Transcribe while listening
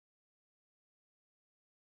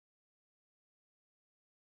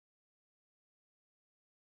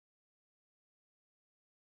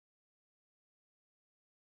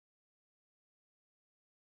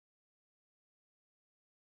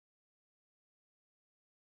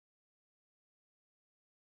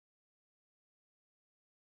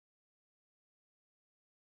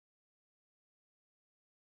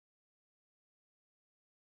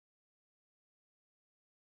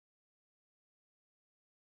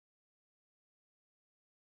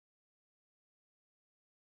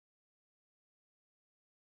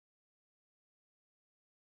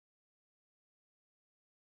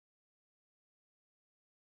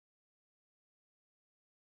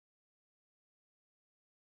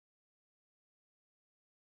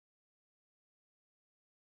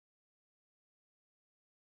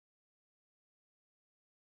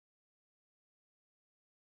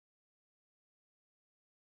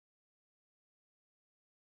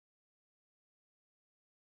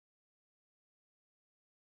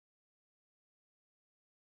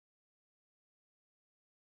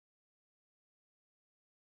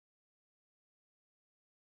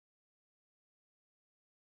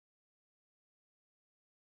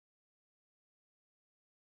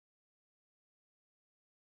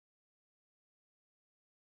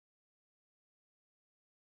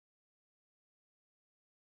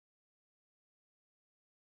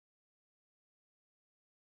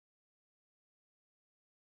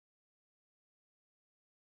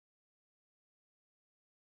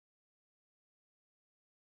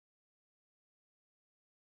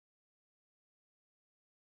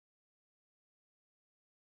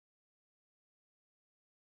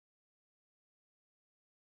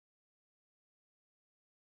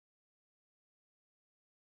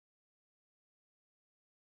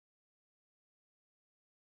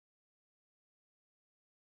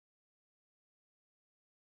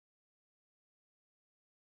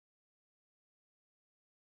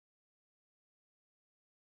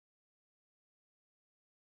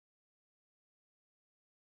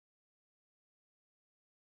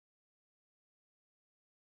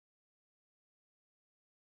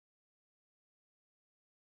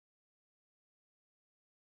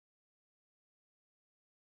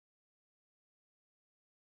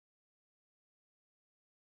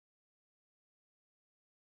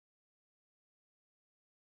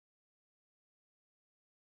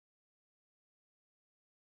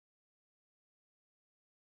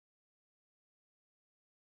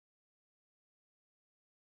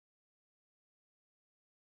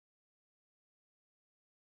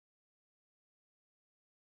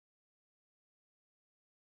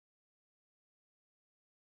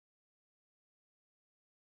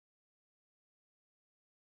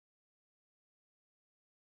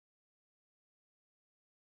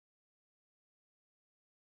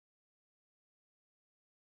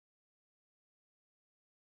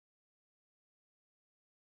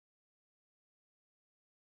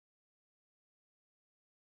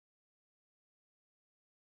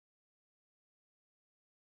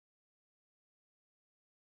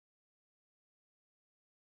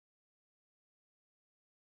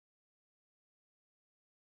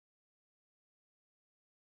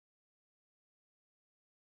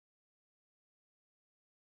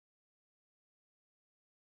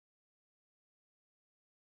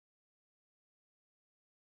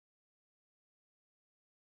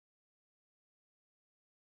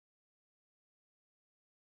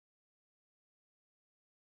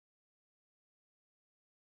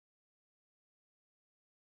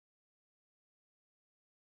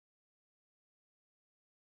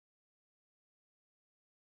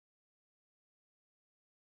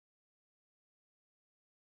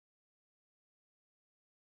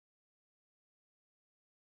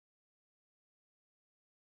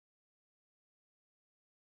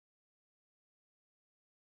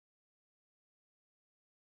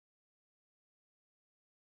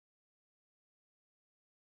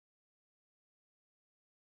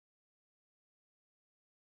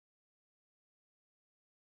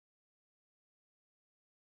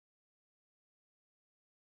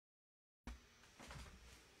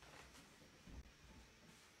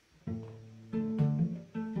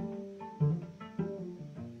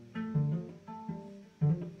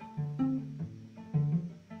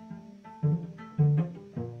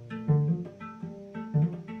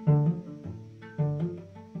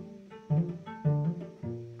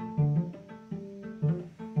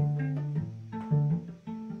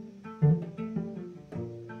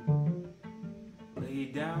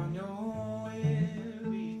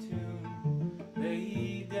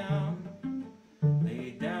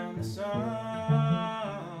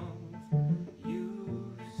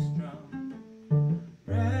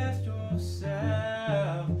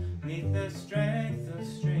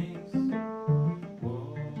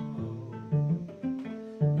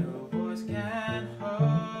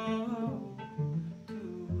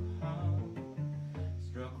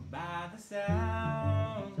the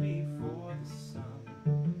sounds before the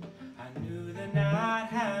sun. I knew the night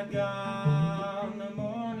had gone, the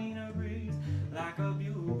morning a breeze like a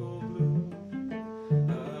bugle blew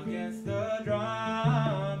against the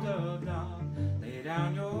drums of dawn. Lay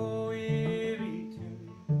down your weary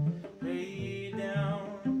tune, lay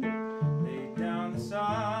down the songs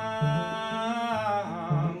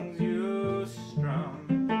you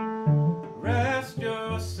strum. Rest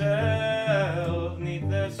yourself neath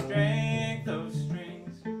the strength of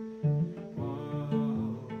strings.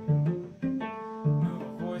 Whoa,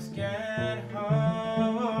 no voice can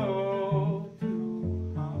hope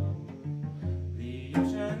to hum the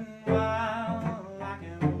ocean wild like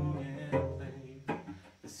an organ played.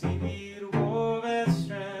 The seaweed wove its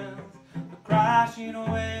strength, the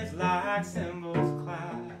crashing waves like cymbals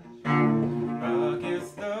clash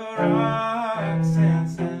against the rocks and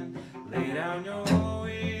sand. Lay down your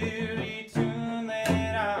weary tune,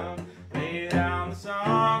 lay down the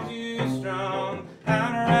songs you strum,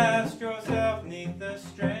 and rest yourself neath the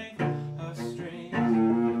strength of strings.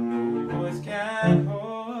 No voice can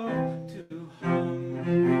hope to hum.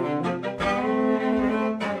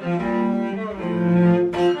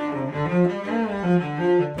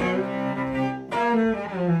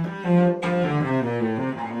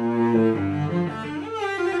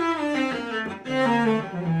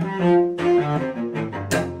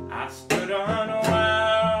 I stood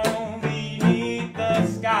unwound beneath the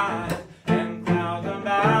sky, and clouds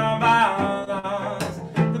unbound by us,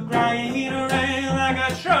 the crying rain like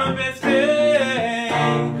a trumpet sing,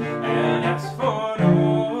 and asked for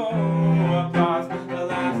no applause. The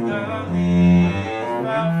last of leaves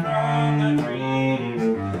fell from the trees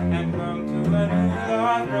and clung to a new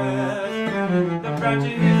lost rest. The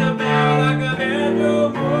branches are bare like a banjo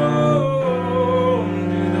moan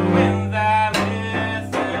to the winds that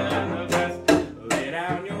listen the best. Lay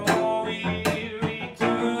down your weary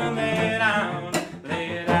tune, lay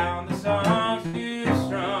down the songs you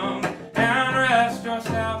strum, and rest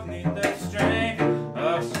yourself neath the strength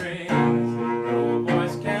of strings. No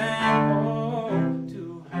voice can hope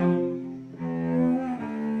to hum.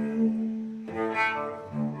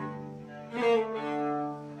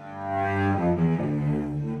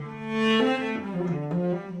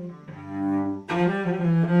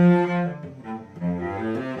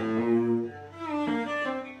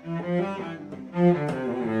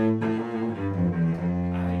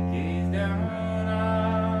 I gazed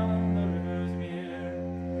down on the river's mirror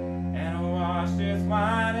and watched its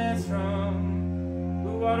winding strum. The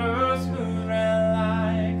water smooth ran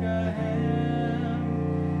like a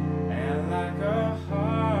hymn, and like a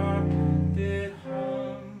harp did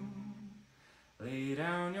hum. Lay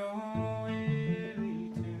down your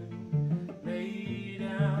weary tune, lay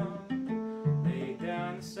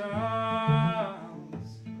down the songs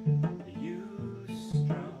you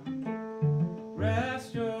strum.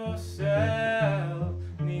 Rest yourself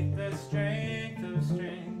neath the strength of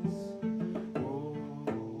strings. Oh,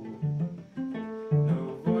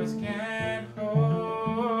 no voice can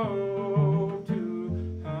hope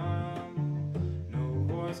to hum. No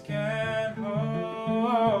voice can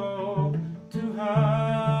hope to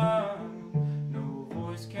hum. No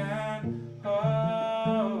voice can hope.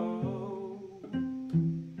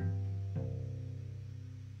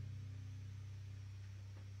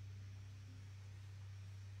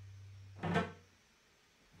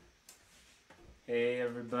 Hey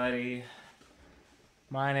everybody,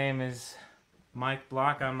 my name is Mike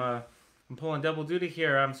Block. I'm pulling double duty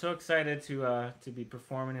here. I'm so excited to be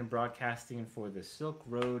performing and broadcasting for the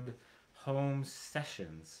Silkroad home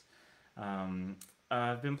sessions.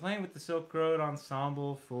 I've been playing with the Silkroad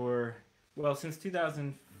ensemble for, well, since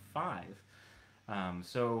 2005.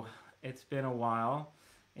 So it's been a while,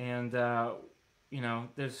 and you know,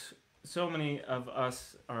 there's so many of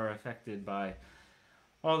us are affected by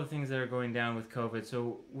all the things that are going down with COVID,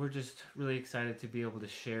 so we're just really excited to be able to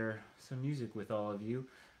share some music with all of you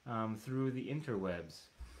through the interwebs.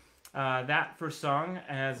 That first song,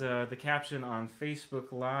 as the caption on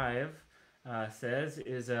Facebook Live says,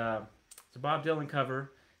 is it's a Bob Dylan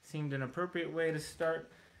cover. Seemed an appropriate way to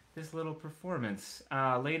start this little performance.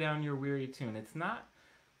 Lay Down Your Weary Tune. It's not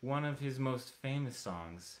one of his most famous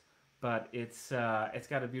songs, but it's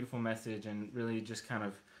got a beautiful message and really just kind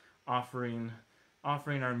of offering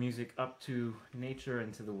our music up to nature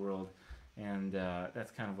and to the world, and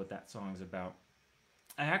that's kind of what that song's about.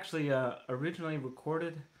 I actually originally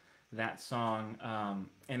recorded that song,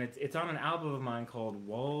 and it's on an album of mine called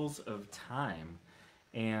Walls of Time,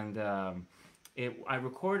 and I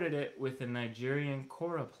recorded it with a Nigerian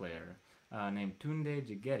kora player named Tunde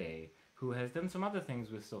Jigere, who has done some other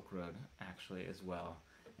things with Silkroad actually as well.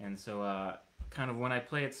 And so kind of when I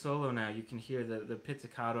play it solo now, you can hear the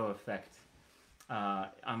pizzicato effect.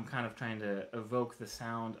 I'm kind of trying to evoke the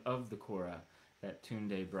sound of the kora that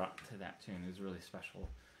Tunde brought to that tune. It was a really special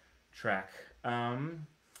track. I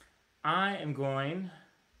am going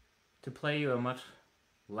to play you a much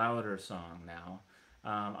louder song now.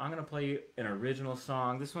 I'm going to play you an original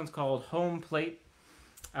song. This one's called Home Plate.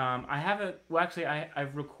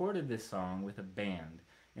 I've recorded this song with a band.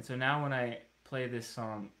 And so now when I play this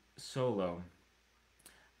song solo,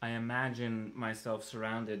 I imagine myself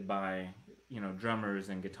surrounded by, drummers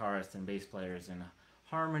and guitarists and bass players and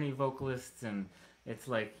harmony vocalists, and it's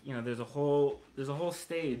like, there's a whole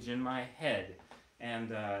stage in my head,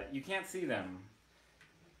 and you can't see them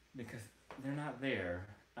because they're not there.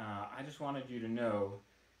 I just wanted you to know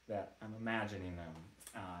that I'm imagining them.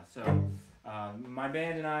 My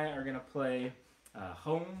band and I are gonna play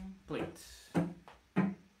Home Plate.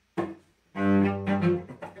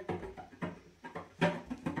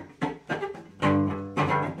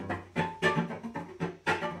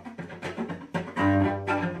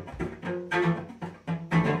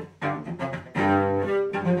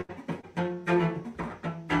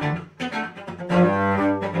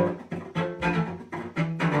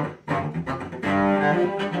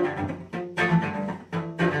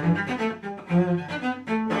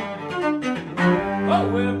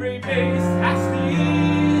 Every face I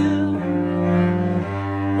steal,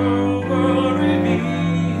 the world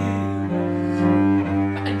reveals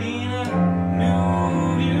finding a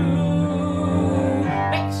new view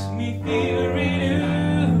makes me feel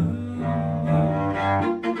renewed.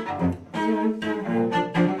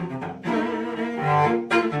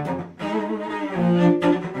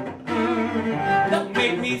 Don't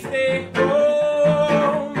make me stay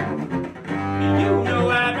home. You know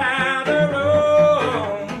I'd rather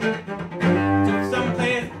roam to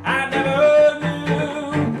someplace I never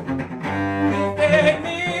knew. Please take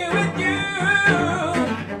me with you.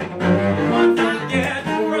 Once I get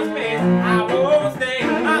to first base, I won't stay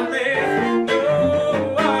my place.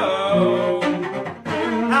 No,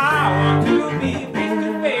 I want to be face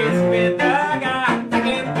to face with the guy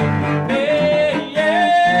taking face.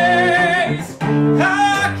 I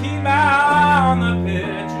keep my eye on the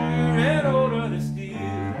picture in order to steal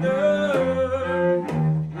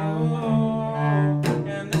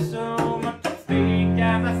and there's so much at stake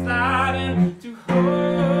as I slide into home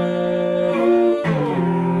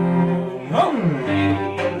plate.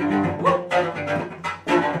 Woo!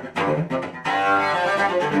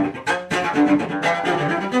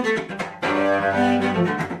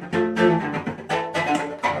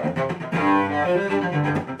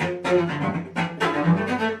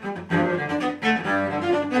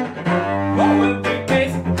 Every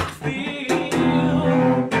place I steal,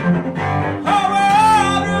 the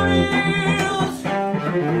world reveals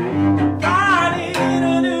finding a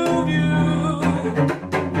new view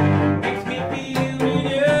makes me feel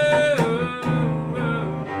renewed.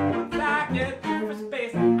 Once I get to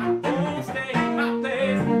space, I won't stay in my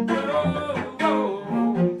place. No,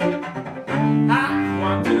 I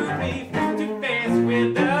want to be face to face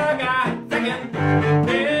with the guy second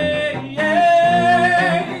base.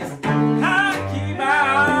 I keep my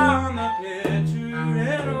eye on the picture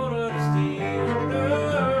in order to steal.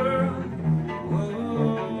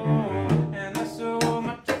 And there's so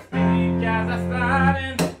much at stake as I slide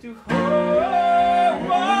into home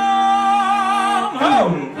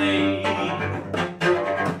plate.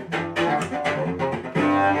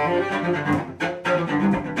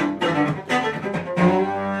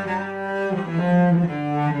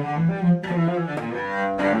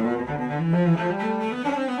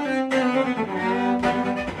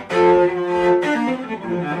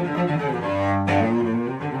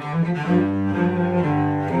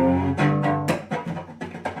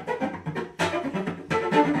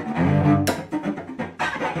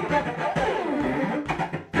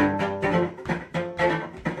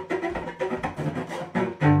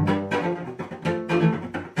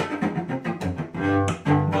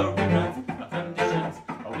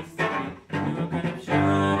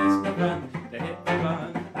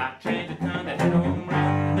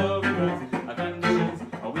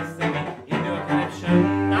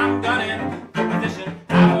 I'm gunning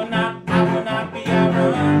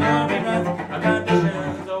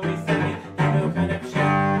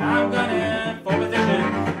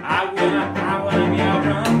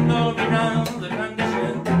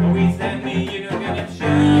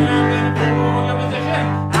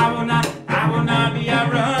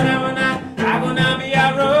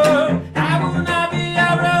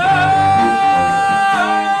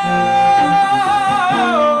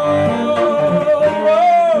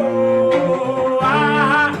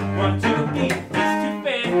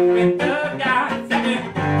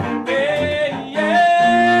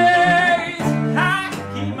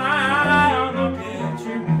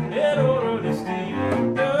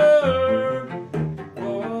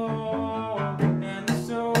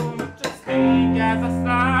as I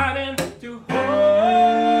slide into home.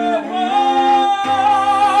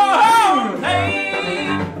 Hey.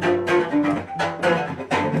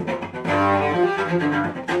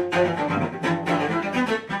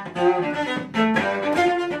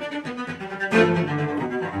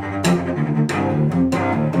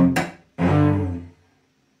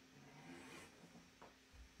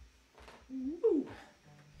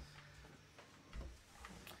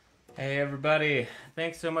 Hey everybody,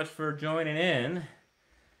 thanks so much for joining in.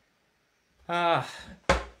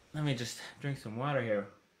 Let me just drink some water here.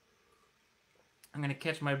 I'm gonna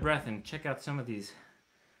catch my breath and check out some of these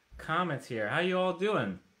comments here. How you all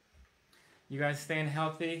doing? You guys staying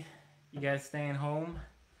healthy? You guys staying home?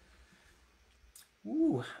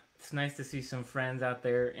 Ooh, it's nice to see some friends out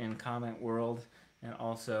there in comment world, and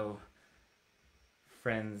also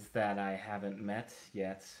friends that I haven't met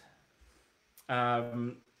yet.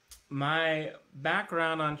 My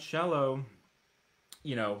background on cello,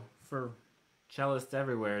 you know, for cellists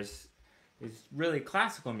everywhere is really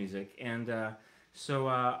classical music, and so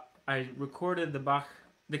I recorded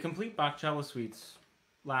the complete Bach cello suites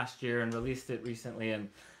last year and released it recently, and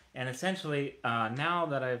essentially now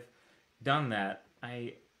that I've done that,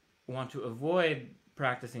 I want to avoid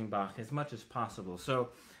practicing Bach as much as possible. So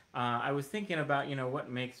I was thinking about, you know, what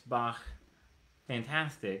makes Bach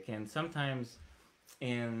fantastic, and sometimes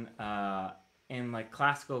in like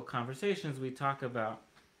classical conversations we talk about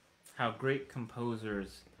how great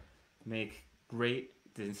composers make great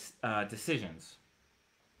decisions,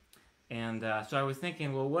 and so I was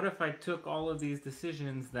thinking, well, what if I took all of these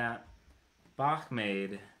decisions that Bach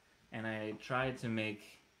made and I tried to make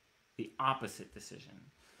the opposite decision.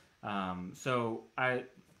 So I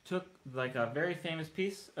took like a very famous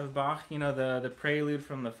piece of Bach, you know, the prelude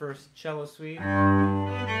from the first cello suite.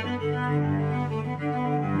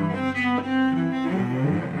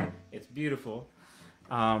 It's beautiful.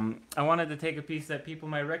 I wanted to take a piece that people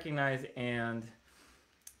might recognize and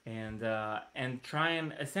try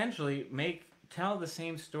and essentially tell the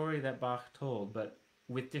same story that Bach told, but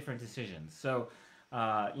with different decisions. So,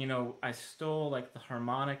 you know, I stole like the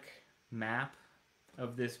harmonic map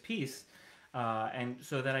of this piece, and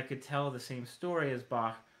so that I could tell the same story as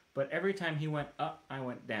Bach, but every time he went up, I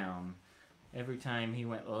went down. Every time he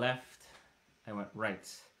went left, I went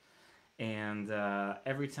right. And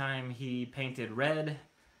every time he painted red,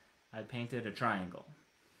 I painted a triangle.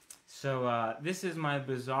 So this is my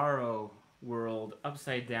bizarro world,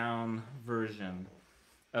 upside down version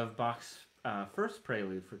of Bach's first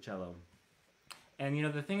prelude for cello. And you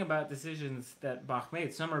know, the thing about decisions that Bach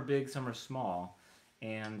made, some are big, some are small,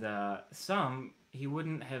 and some he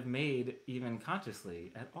wouldn't have made even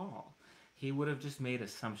consciously at all. He would have just made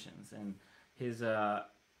assumptions, and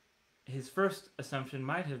his first assumption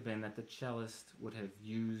might have been that the cellist would have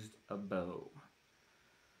used a bow.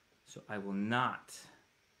 So I will not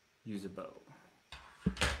use a bow.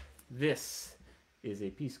 This is a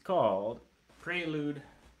piece called Prelude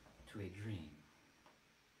to a Dream.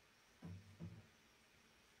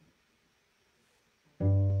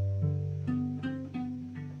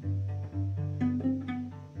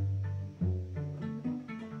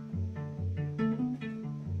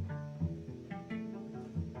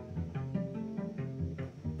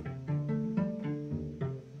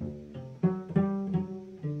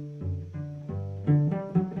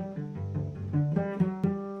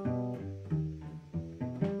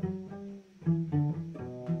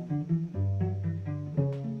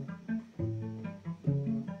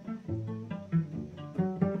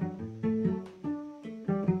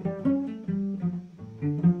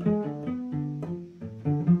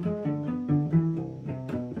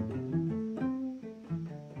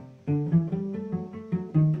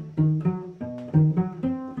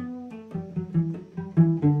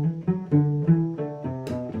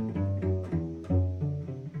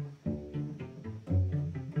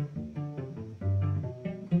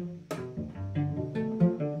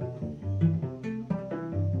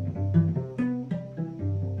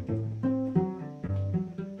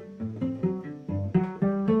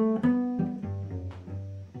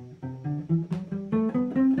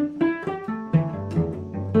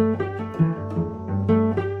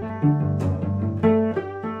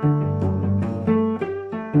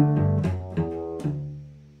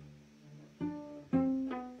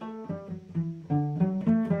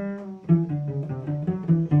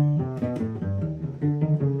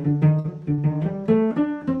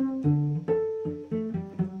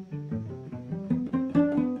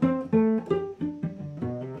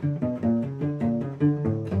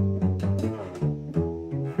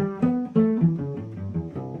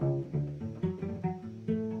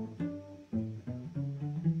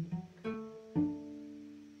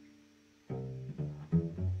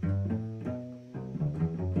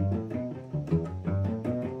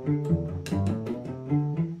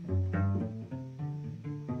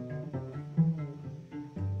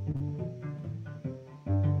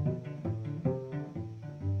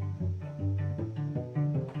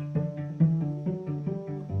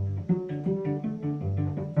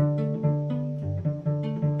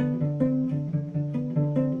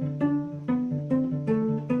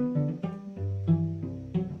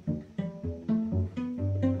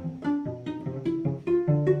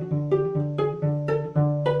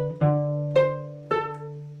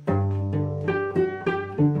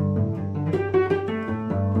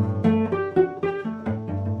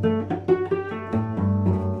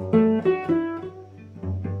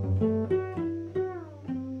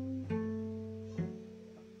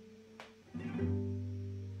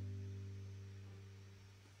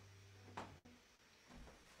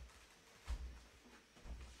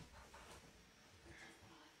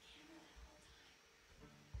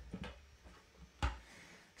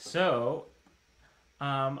 So,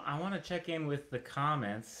 I want to check in with the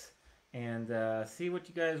comments and see what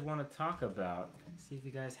you guys want to talk about. See if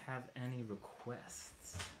you guys have any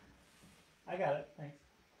requests. I got it.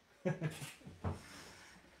 Thanks.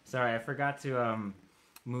 Sorry, I forgot to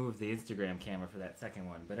move the Instagram camera for that second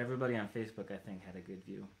one, but everybody on Facebook, I think, had a good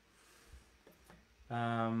view.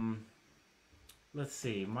 Let's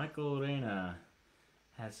see. Michael Reyna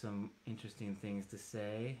has some interesting things to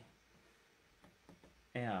say.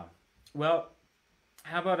 Yeah. Well,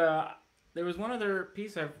 how about there was one other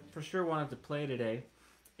piece I for sure wanted to play today,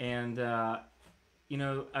 and you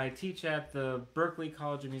know, I teach at the Berklee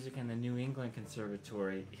College of Music and the New England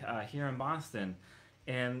Conservatory here in Boston,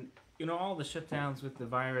 and you know, all the shutdowns with the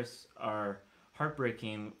virus are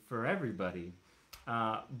heartbreaking for everybody,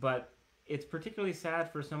 but it's particularly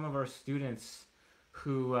sad for some of our students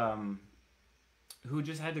who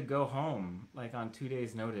just had to go home like on 2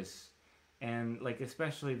 days' notice. And like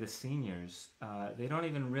especially the seniors, they don't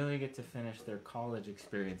even really get to finish their college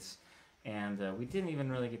experience, and we didn't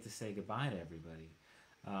even really get to say goodbye to everybody.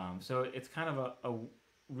 So it's kind of a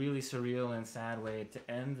really surreal and sad way to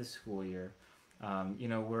end the school year. You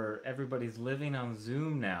know, where everybody's living on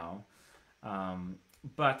Zoom now.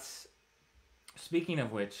 But speaking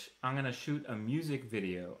of which, I'm gonna shoot a music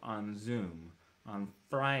video on Zoom on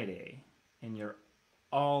Friday, and you're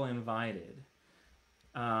all invited.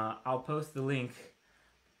 I'll post the link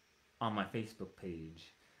on my Facebook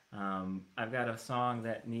page. I've got a song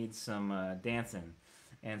that needs some dancing,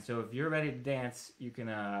 and so if you're ready to dance, you can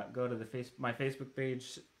go to my Facebook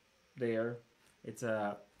page. There, it's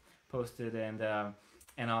posted, and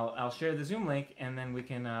I'll share the Zoom link, and then we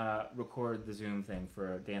can record the Zoom thing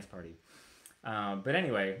for a dance party. But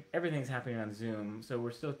anyway, everything's happening on Zoom, so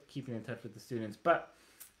we're still keeping in touch with the students. But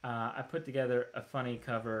I put together a funny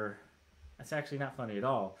cover. It's actually not funny at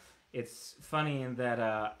all. It's funny in that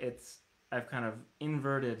I've kind of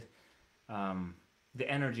inverted the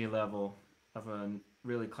energy level of a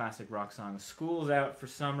really classic rock song, "School's Out for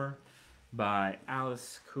Summer" by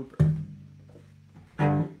Alice Cooper.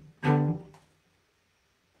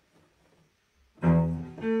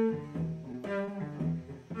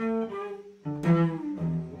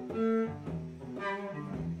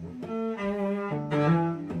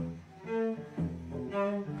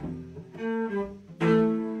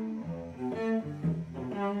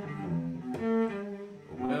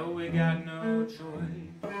 Well, we got no choice,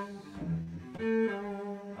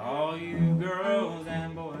 all you girls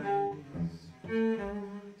and boys,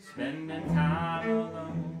 spend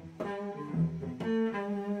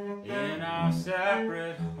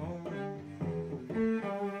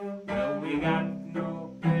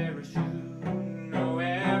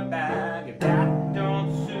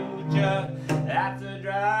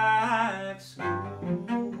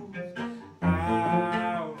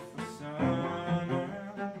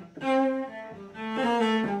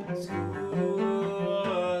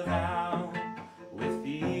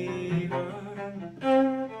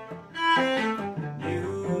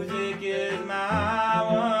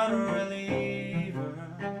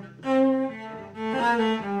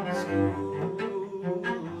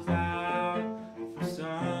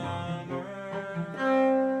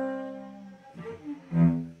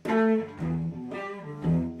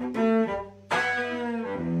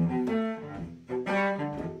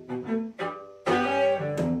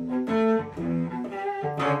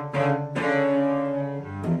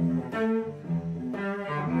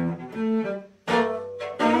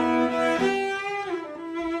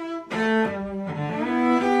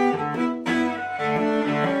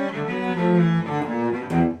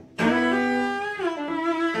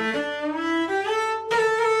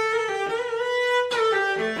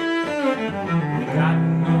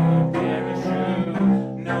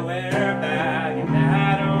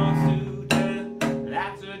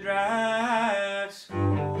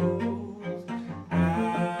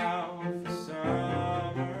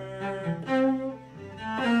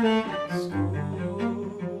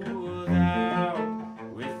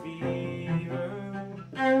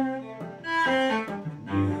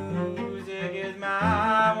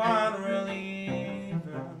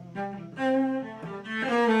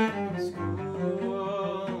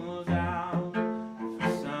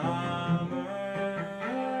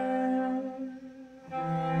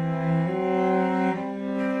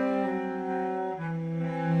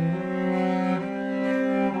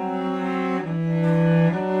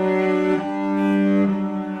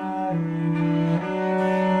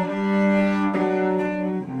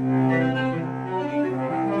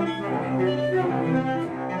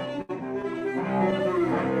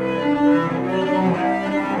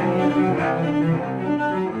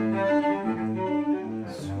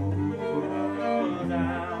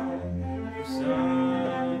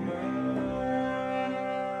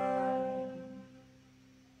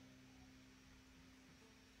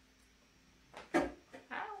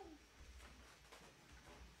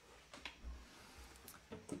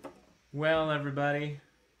Well, everybody,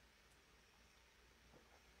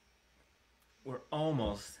 we're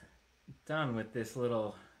almost done with this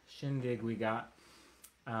little shindig we got.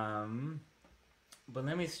 But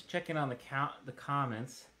let me check in on the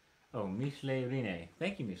comments. Oh, Mishle Rine.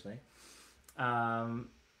 Thank you, Mishle.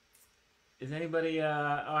 Is anybody...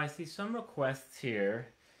 oh, I see some requests here.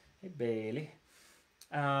 Hey, Bailey.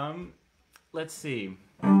 Let's see.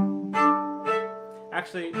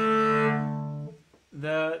 Actually,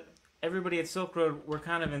 everybody at Silkroad, we're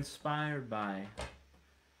kind of inspired by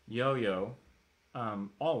Yo-Yo.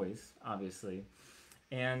 Always, obviously.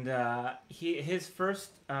 And his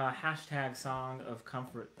first hashtag song of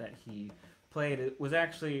comfort that he played, it was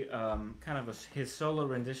actually kind of his solo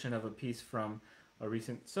rendition of a piece from a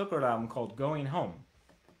recent Silkroad album called Going Home.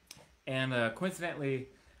 And coincidentally,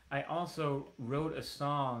 I also wrote a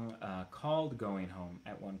song called Going Home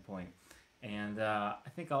at one point. And I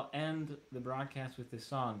think I'll end the broadcast with this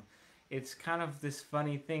song. It's kind of this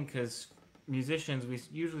funny thing because musicians, we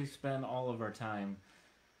usually spend all of our time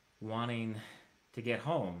wanting to get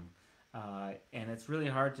home. And it's really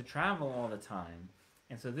hard to travel all the time.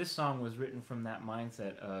 And so this song was written from that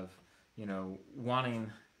mindset of, you know,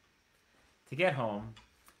 wanting to get home.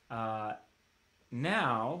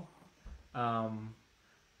 Now,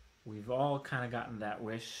 we've all kind of gotten that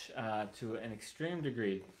wish to an extreme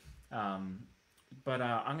degree. But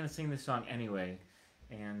I'm going to sing this song anyway.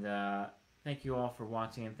 And thank you all for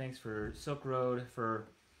watching. And thanks for Silkroad for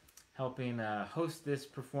helping host this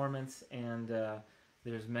performance. And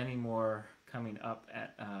there's many more coming up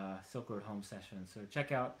at Silkroad Home Sessions. So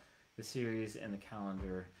check out the series and the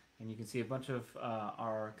calendar. And you can see a bunch of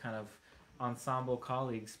our kind of ensemble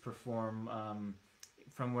colleagues perform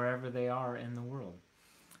from wherever they are in the world.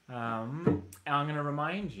 I'm going to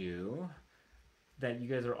remind you that you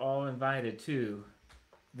guys are all invited to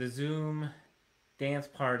the Zoom dance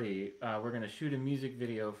party. We're going to shoot a music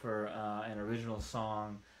video for an original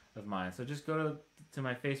song of mine. So just go to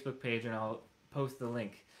my Facebook page and I'll post the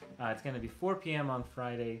link. It's going to be 4 p.m. on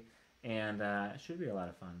Friday, and it should be a lot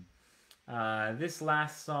of fun. This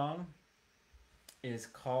last song is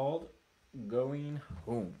called Going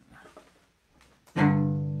Home.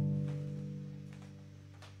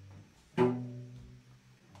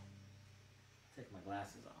 Take my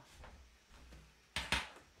glasses off.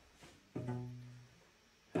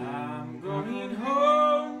 I'm going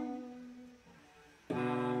home.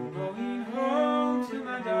 I'm going home to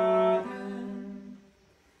my darling.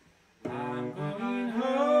 I'm going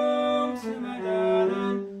home to my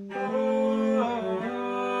darling. Oh,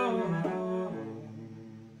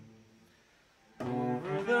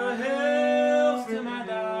 over the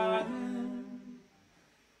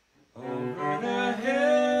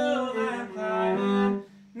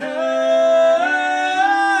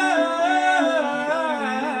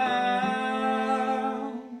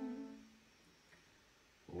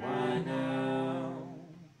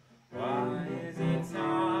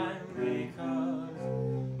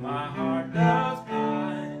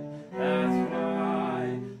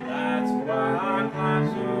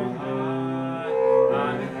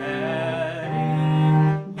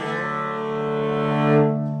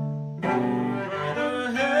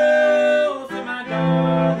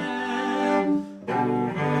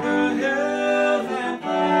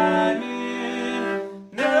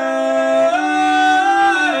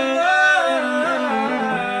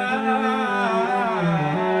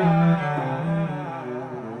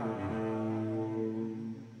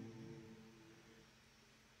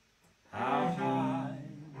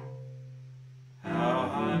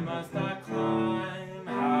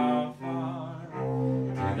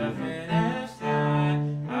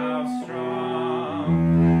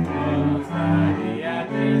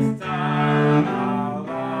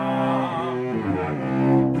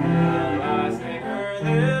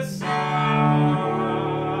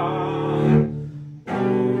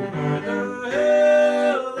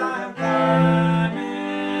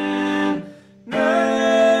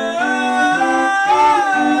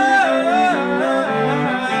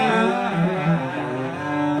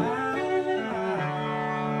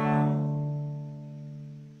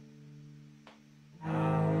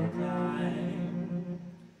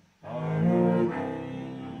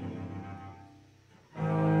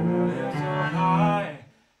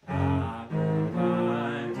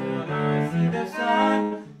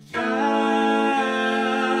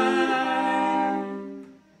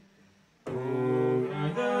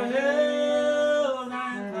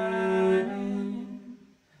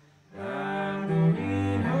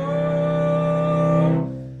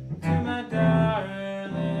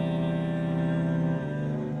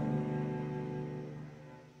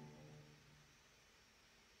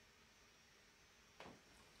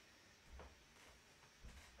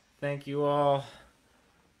thank you all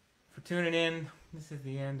for tuning in. This is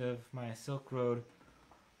the end of my Silk Road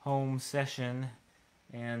home session,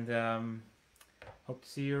 and hope to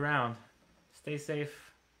see you around. Stay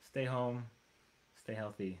safe, stay home, stay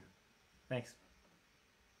healthy. Thanks.